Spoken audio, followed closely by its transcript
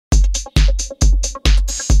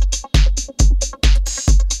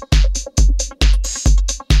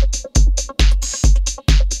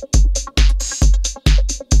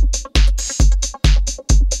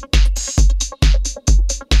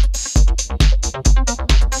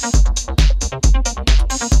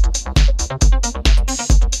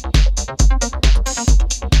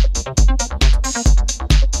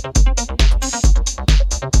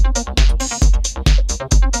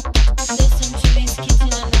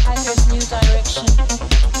Hacker's new direction.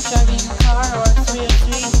 Driving a car or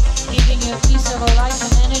 303, giving you a piece of a life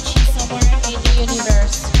and energy somewhere in the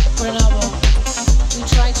universe. We're novel. We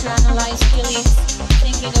try to analyze feelings,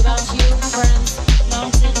 thinking about you, friends,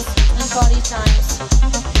 mountains, and body times.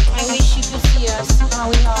 I wish you could see us,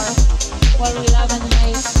 how we are, what we love and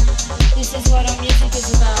hate. This is what our music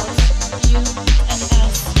is about, you and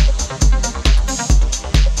us.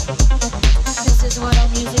 This is what our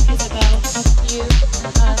music is about, you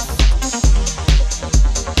and us.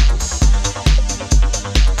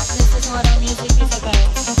 This is what our music is about.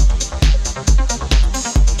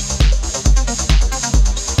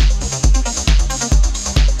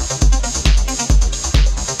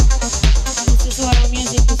 This is what our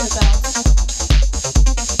music is about.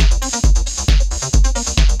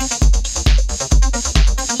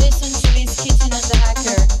 Listen to Miss Kittin The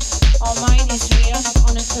Hacker. Our mind is real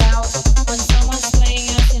on a cloud when someone's playing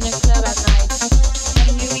us in a club at night.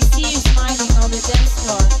 And we will see you smiling on the dance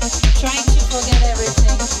floor, trying to forget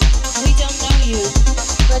everything. We don't know you,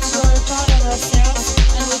 but you are a part of ourselves,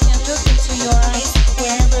 and we can look into your eyes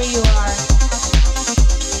wherever you are.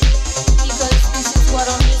 Because this is what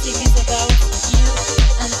our music is about, you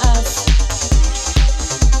and us.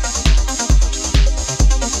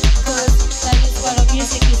 Because that is what our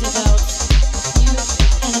music is about, you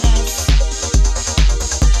and us.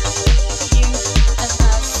 You and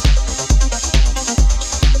us.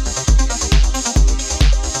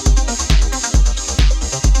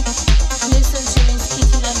 Listen to Miss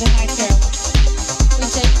Kittin The Hacker. We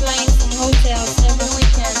take planes and hotels every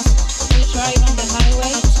weekend. We drive on the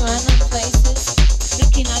highway to unknown places,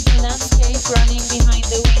 looking at the landscape running behind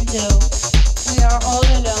the window. We are all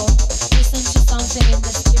alone. Listen to something in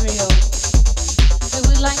the stereo. We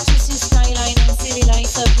would like to see skyline and city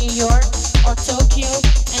lights of New York or Tokyo,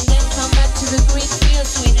 and then come back to the green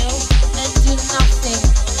fields we know and do nothing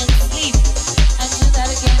and sleep and do that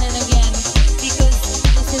again and again. Because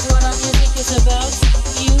this is what our music is about,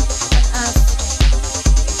 you and us.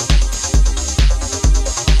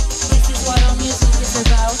 This is what our music is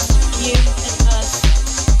about, you and us.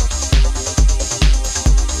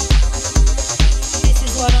 This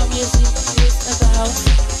is what our music is about,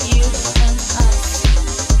 you and us.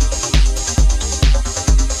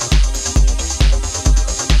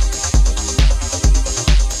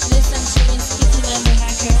 Listen to Miss Kittin The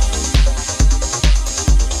Hacker.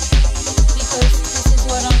 Because this is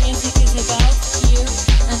what our music is about, you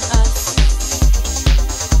and us.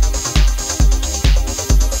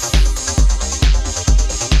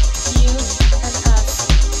 You and us.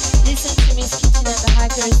 Listen to Miss Kittin The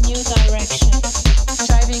Hacker's new direction.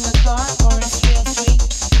 Driving a car or a 303,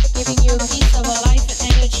 giving you a piece of a life and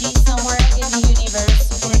energy somewhere in the universe.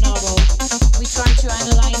 We're novel. We try to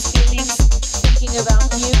analyze feelings, thinking about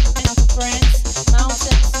you, friends,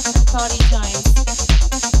 mountains, and party times.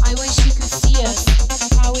 I wish you could see us,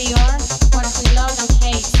 how we are, what we love and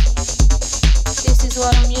hate. This is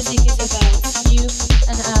what our music is about, you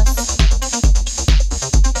and us.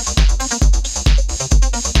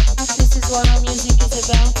 This is what our music is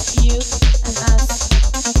about, you and us.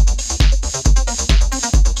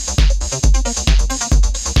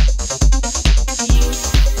 You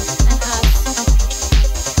and us.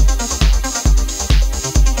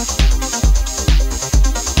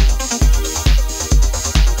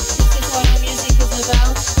 This is what our music is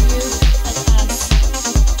about, you and us.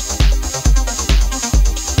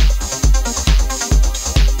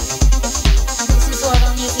 This is what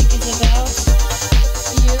our music is about,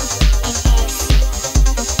 you and us.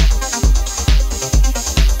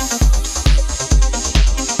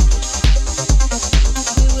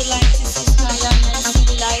 We would like to see skyline and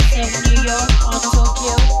city lights of New York or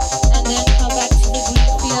Tokyo, and then come back to the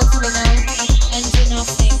green fields we know and do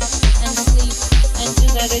nothing and sleep and do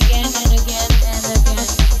that again